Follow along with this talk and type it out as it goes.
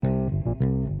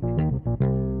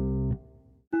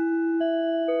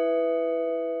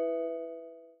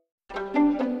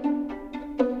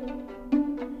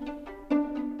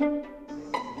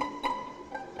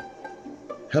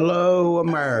Hello,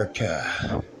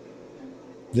 America.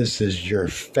 This is your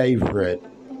favorite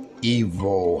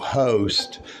evil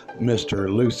host,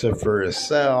 Mr. Lucifer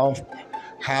himself.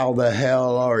 How the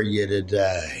hell are you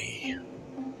today?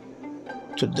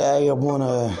 Today I want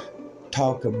to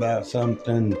talk about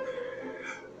something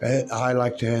I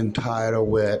like to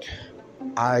entitle it,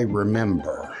 I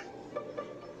Remember.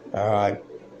 I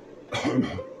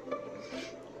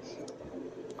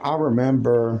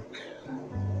remember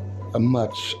a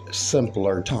much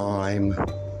simpler time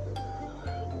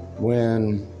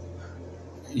when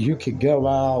you could go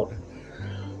out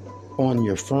on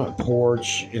your front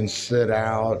porch and sit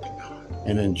out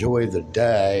and enjoy the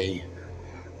day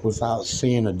without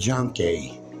seeing a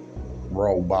junkie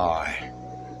roll by,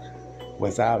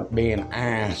 without being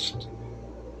asked,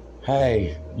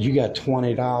 hey, you got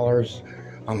 $20?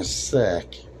 I'm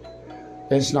sick.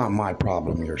 It's not my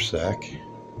problem you're sick.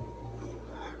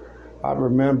 I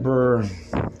remember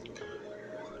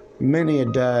many a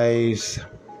days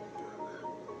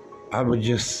I would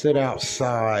just sit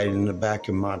outside in the back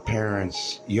of my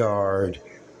parents' yard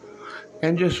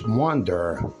and just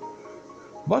wonder,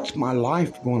 what's my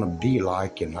life going to be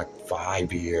like in like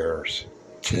 5 years,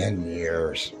 10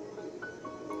 years?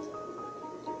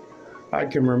 I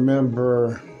can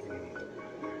remember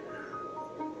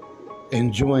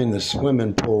enjoying the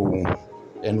swimming pool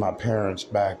in my parents'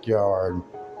 backyard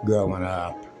growing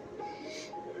up.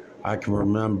 I can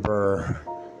remember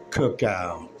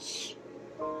cookouts.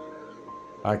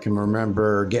 I can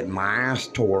remember getting my ass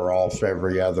tore off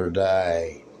every other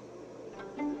day.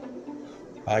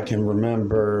 I can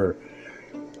remember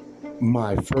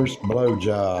my first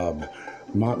blowjob,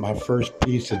 my first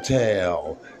piece of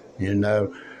tail,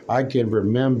 I can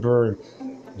remember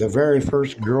the very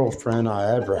first girlfriend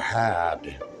I ever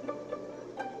had.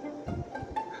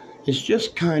 It's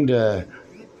just kind of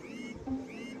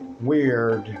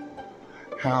weird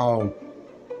how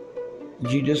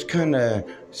you just kind of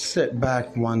sit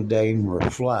back one day and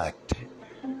reflect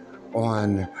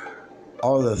on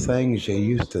all the things you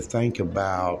used to think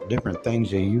about, different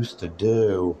things you used to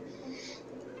do.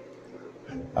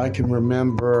 I can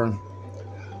remember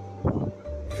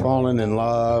falling in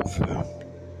love,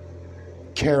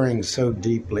 caring so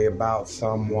deeply about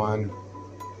someone.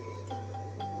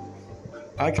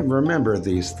 I can remember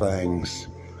these things.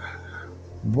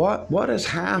 What has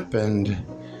happened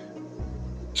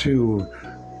to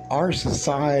our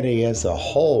society as a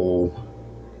whole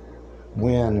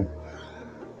when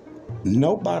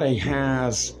nobody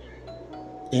has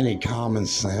any common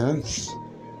sense,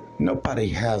 nobody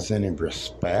has any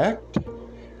respect?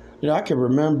 I can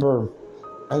remember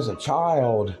as a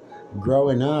child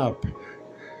growing up,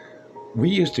 we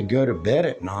used to go to bed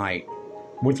at night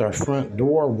with our front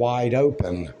door wide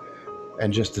open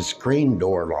and just the screen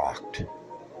door locked.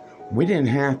 We didn't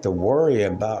have to worry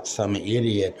about some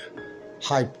idiot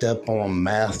hyped up on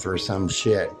meth or some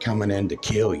shit coming in to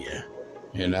kill you,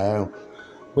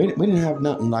 We didn't have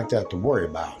nothing like that to worry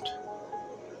about.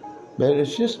 But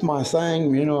it's just my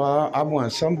thing, I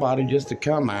want somebody just to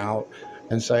come out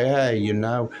and say, hey,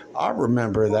 I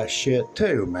remember that shit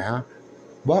too, man.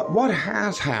 What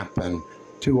has happened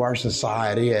to our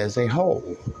society as a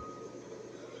whole?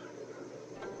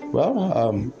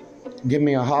 Well, give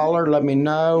me a holler. Let me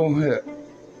know.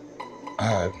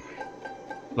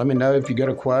 Let me know if you got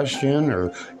a question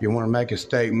or you want to make a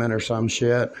statement or some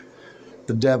shit.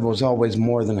 The devil's always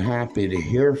more than happy to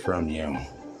hear from you.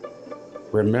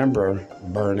 Remember,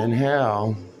 burn in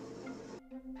hell.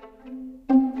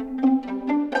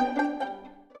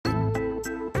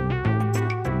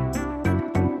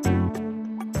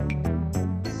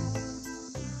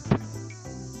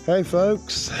 Hey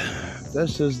folks,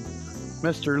 this is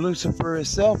Mr. Lucifer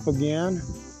himself again.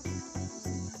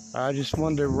 I just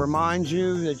wanted to remind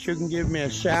you that you can give me a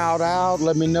shout out.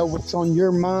 Let me know what's on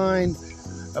your mind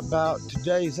about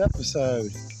today's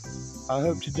episode. I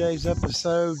hope today's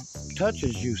episode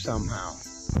touches you somehow.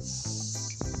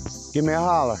 Give me a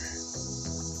holler.